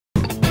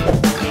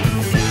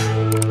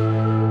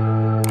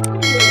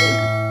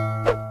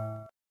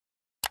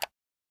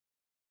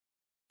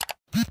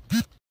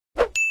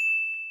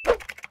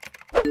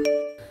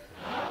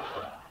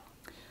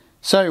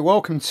So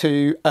welcome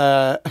to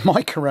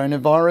my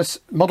coronavirus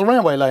model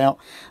railway layout.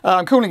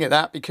 I'm calling it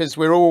that because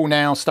we're all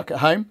now stuck at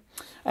home.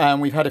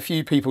 We've had a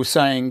few people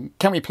saying,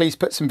 can we please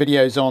put some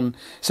videos on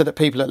so that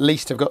people at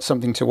least have got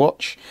something to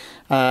watch?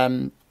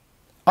 I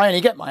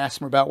only get my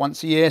asthma about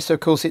once a year, so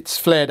of course it's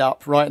flared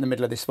up right in the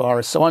middle of this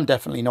virus, so I'm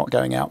definitely not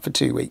going out for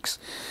 2 weeks.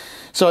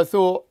 So I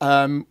thought,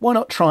 why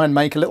not try and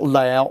make a little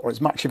layout, or as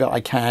much of it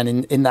I can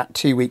in that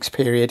 2 weeks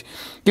period.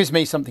 Gives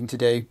me something to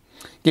do,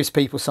 gives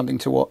people something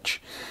to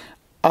watch.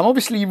 I'm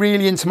obviously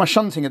really into my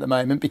shunting at the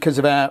moment because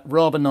of our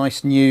rather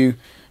nice new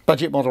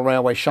budget model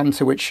railway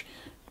shunter, which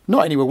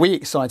not only were we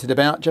excited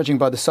about, judging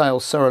by the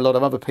sales, so are a lot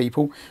of other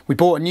people. We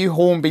bought a new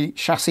Hornby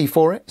chassis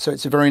for it, so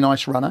it's a very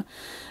nice runner.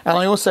 And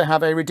I also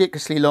have a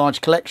ridiculously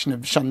large collection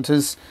of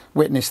shunters,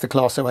 witness the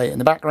Class 08 in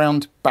the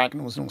background,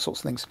 Bagnalls and all sorts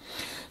of things.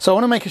 So I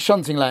want to make a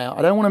shunting layout.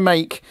 I don't want to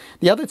make,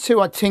 the other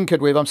two I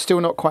tinkered with, I'm still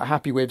not quite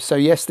happy with. So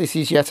yes, this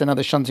is yet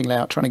another shunting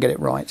layout, trying to get it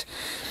right.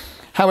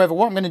 However,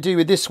 what I'm going to do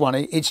with this one,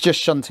 it's just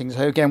shunting.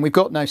 So again, we've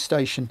got no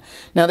station.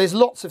 Now there's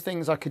lots of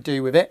things I could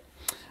do with it.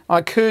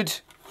 I could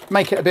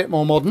make it a bit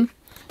more modern,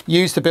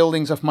 use the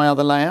buildings of my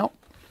other layout,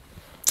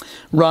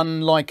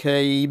 run like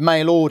a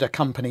mail order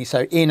company,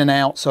 so in and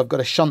out, so I've got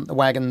to shunt the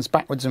wagons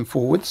backwards and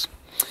forwards.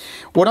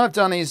 What I've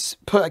done is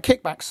put a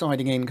kickback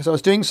siding in, because I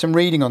was doing some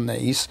reading on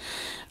these,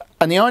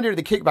 and the idea of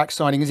the kickback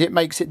siding is it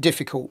makes it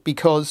difficult,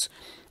 because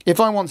if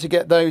I want to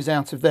get those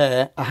out of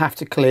there, I have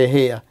to clear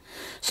here.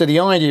 So the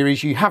idea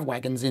is you have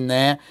wagons in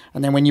there,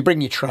 and then when you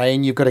bring your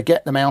train, you've got to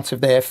get them out of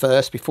there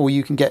first before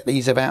you can get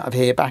these out of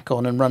here back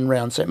on and run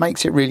round. So it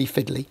makes it really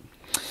fiddly.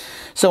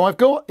 So I've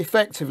got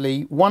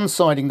effectively one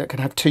siding that could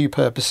have two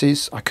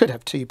purposes. I could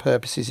have two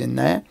purposes in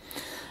there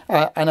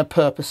and a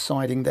purpose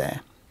siding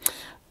there.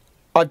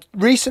 I've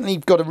recently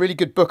got a really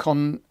good book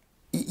on,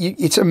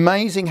 it's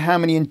amazing how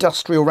many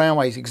industrial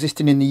railways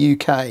existed in the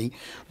UK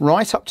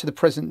right up to the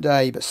present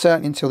day, but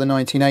certainly until the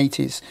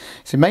 1980s.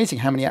 It's amazing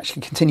how many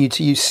actually continued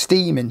to use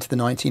steam into the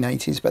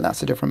 1980s, but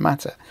that's a different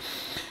matter.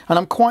 And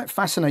I'm quite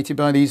fascinated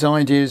by these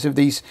ideas of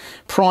these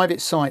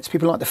private sites,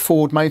 people like the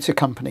Ford Motor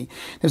Company.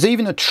 There's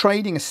even a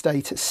trading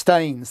estate at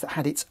Staines that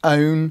had its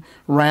own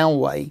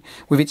railway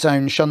with its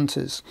own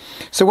shunters.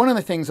 So one of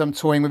the things I'm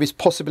toying with is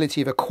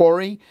possibility of a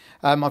quarry.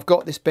 I've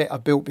got this bit I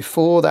built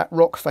before, that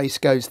rock face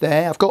goes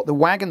there. I've got the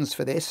wagons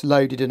for this,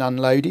 loaded and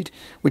unloaded,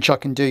 which I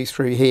can do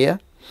through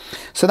here.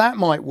 So that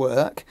might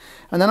work.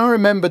 And then I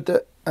remembered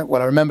that,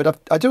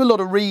 I do a lot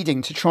of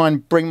reading to try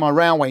and bring my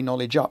railway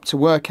knowledge up to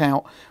work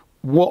out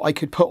what I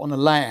could put on a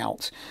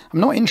layout. I'm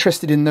not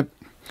interested in the,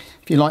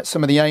 if you like,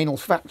 some of the anal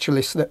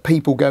factualists that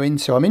people go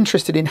into. I'm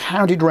interested in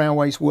how did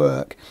railways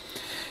work.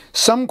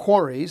 Some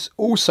quarries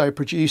also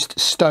produced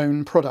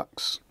stone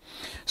products.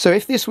 So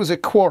if this was a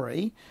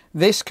quarry,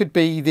 this could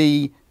be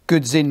the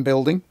goods in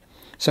building.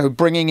 So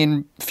bringing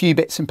in a few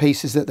bits and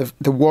pieces that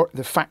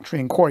the factory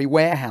and quarry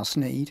warehouse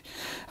need.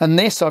 And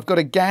this, I've got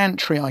a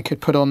gantry I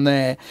could put on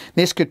there.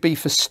 This could be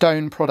for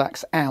stone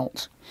products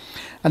out.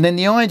 And then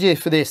the idea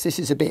for this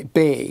is a bit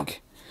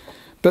big,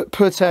 but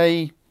put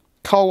a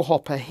coal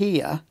hopper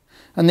here,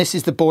 and this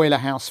is the boiler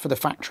house for the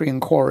factory and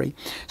quarry.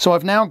 So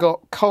I've now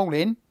got coal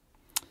in,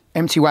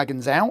 empty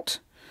wagons out.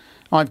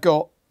 I've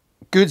got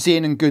goods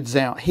in and goods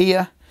out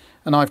here,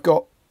 and I've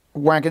got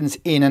wagons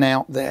in and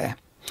out there.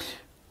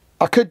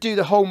 I could do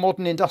the whole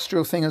modern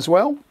industrial thing as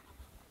well.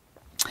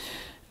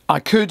 I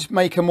could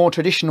make a more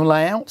traditional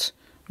layout,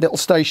 little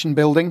station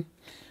building,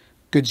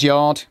 goods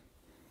yard,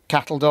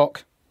 cattle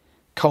dock,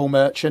 coal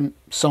merchant,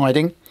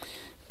 siding,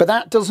 but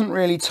that doesn't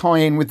really tie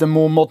in with the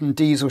more modern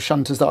diesel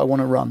shunters that I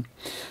want to run.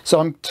 So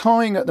I'm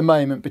tying at the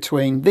moment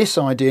between this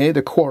idea,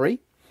 the quarry,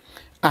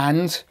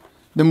 and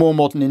the more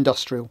modern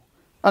industrial.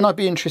 And I'd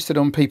be interested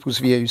on people's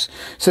views.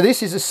 So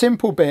this is a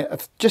simple bit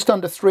of just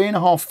under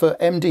 3.5 foot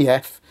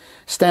MDF,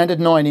 standard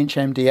 9-inch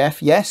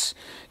MDF. Yes,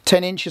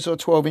 10 inches or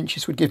 12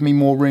 inches would give me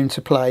more room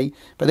to play,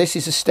 but this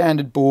is a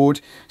standard board,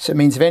 so it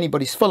means if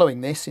anybody's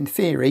following this, in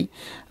theory,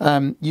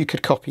 you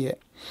could copy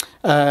it.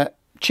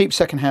 Cheap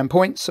second-hand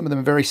points, some of them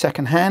are very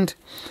second-hand.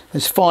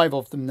 There's 5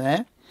 of them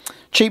there.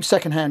 Cheap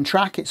second-hand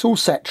track, it's all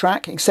set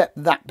track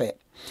except that bit.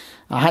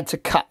 I had to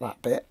cut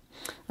that bit,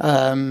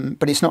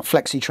 but it's not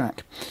flexi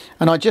track.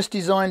 And I just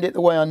designed it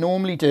the way I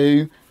normally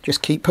do,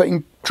 just keep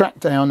putting track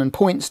down and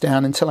points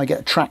down until I get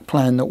a track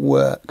plan that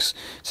works.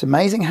 It's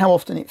amazing how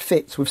often it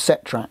fits with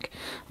set track.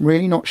 I'm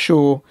really not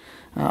sure.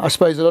 I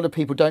suppose a lot of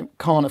people don't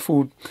want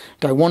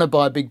to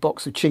buy a big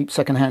box of cheap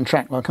second-hand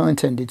track like I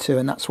intended to,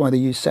 and that's why they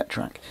use set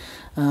track.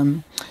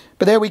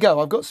 But there we go.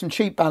 I've got some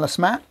cheap ballast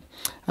mat.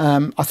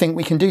 I think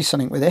we can do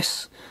something with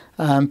this.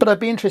 But I'd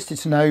be interested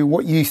to know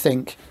what you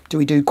think. Do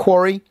we do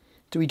quarry?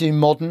 Do we do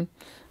modern?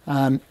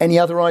 Any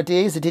other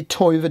ideas? I did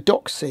toy with a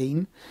dock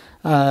scene.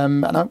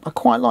 And I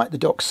quite like the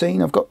dock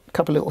scene. I've got a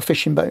couple of little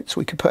fishing boats.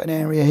 We could put an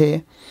area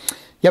here.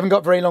 You haven't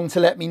got very long to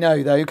let me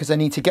know though, because I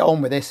need to get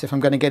on with this if I'm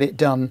going to get it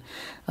done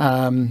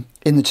in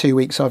the 2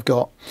 weeks I've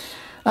got.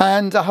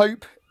 And I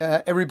hope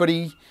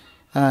everybody,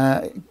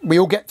 we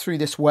all get through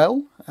this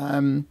well.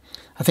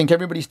 I think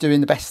everybody's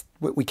doing the best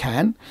we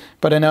can,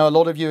 but I know a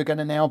lot of you are going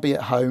to now be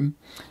at home.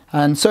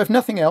 And so if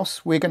nothing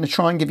else, we're going to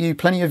try and give you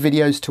plenty of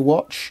videos to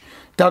watch.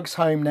 Doug's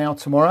home now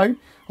tomorrow.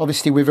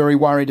 Obviously, we're very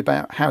worried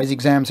about how his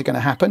exams are going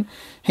to happen.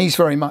 He's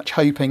very much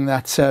hoping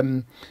that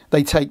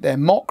they take their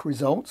mock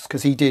results,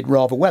 because he did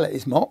rather well at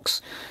his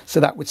mocks, so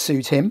that would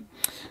suit him.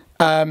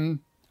 And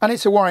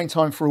it's a worrying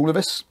time for all of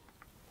us.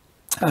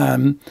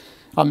 I'm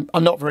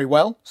not very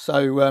well,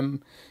 so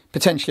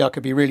potentially I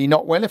could be really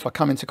not well if I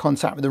come into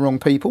contact with the wrong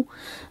people.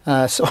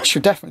 So I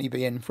should definitely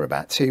be in for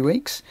about 2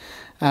 weeks.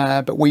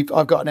 But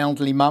I've got an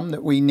elderly mum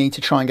that we need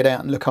to try and get out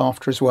and look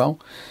after as well.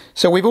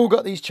 So we've all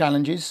got these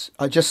challenges.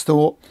 I just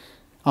thought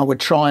I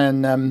would try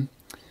and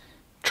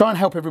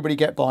help everybody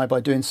get by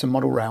doing some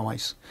model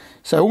railways.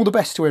 So all the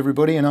best to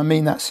everybody, and I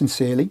mean that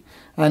sincerely.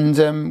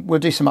 And we'll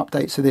do some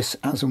updates of this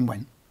as and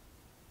when.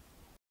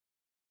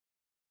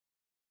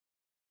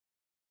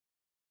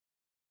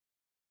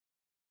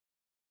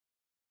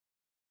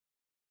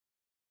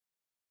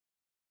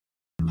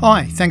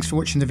 Hi, thanks for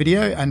watching the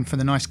video and for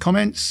the nice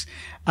comments.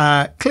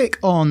 Click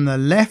on the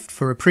left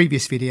for a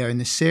previous video in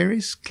this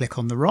series. Click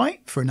on the right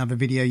for another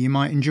video you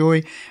might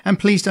enjoy. And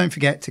please don't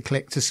forget to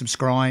click to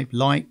subscribe,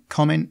 like,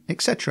 comment,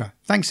 etc.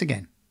 Thanks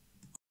again.